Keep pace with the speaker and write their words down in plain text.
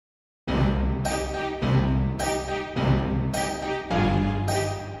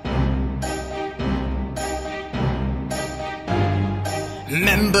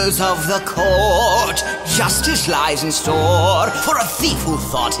Members of the court, justice lies in store for a thief who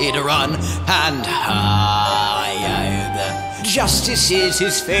thought he'd run and hide. Justice is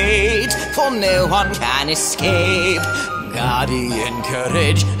his fate, for no one can escape. Guardian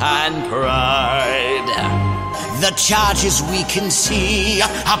courage and pride. The charges we can see,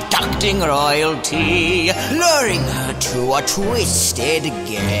 abducting royalty, luring her to a twisted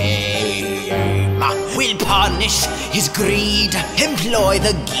game. We'll punish his greed, employ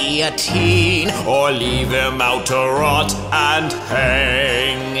the guillotine, or leave him out to rot and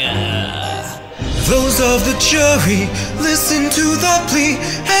hang. Those of the jury, listen to the plea,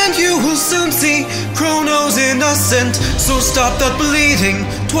 and you will soon see Chrono's innocent. So stop that bleeding,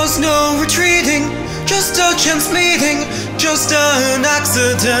 'twas no retreating, just a chance meeting, just an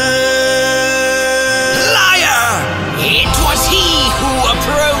accident. Liar! It was he who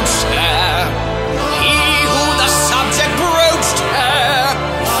approached her, he who the subject broached her.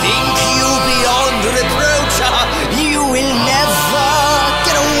 Think you beyond reproach, you will never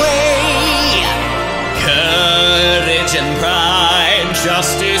get away. Courage and pride,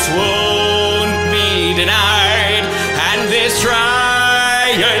 justice won't be denied, and this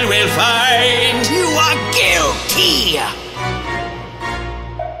trial will find you are guilty.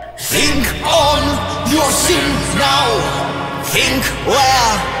 Think on your sin now, think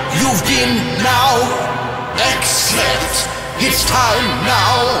where you've been now, accept it's time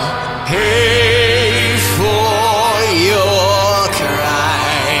now, pay for your crime.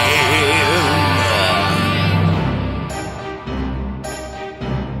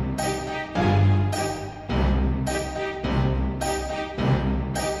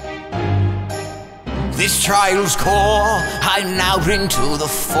 This trial's core I now bring to the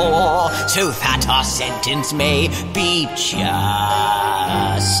fore, so that our sentence may be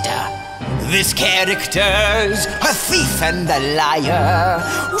just. This character's a thief and a liar,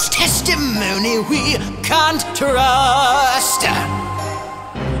 whose testimony we can't trust.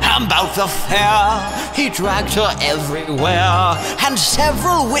 About the fair, he dragged her everywhere, and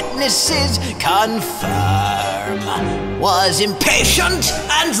several witnesses confirm. Was impatient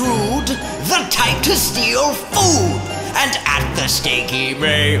and rude, the type to steal food, and at the stake he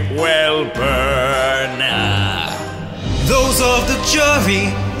may well burn. Those of the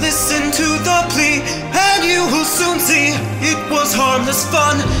jury, listen to the plea, and you will soon see it was harmless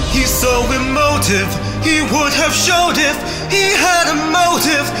fun. He's so emotive, he would have showed if he had a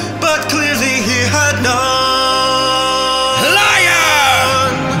motive, but clearly he had none. Liar!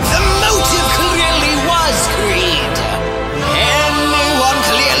 The motive clearly was greed. Anyone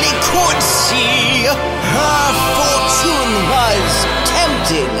clearly could see her fortune was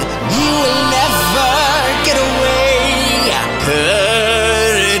tempting. You will never get away.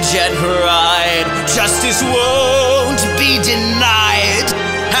 Courage and pride, justice won't be denied,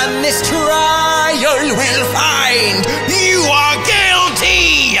 and this trial will find you are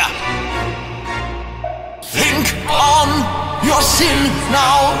guilty. Think on your sin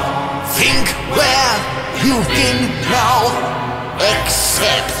now, think where you've been now,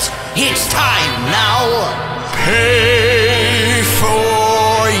 accept it's time now, pay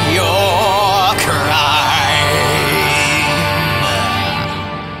for your crime.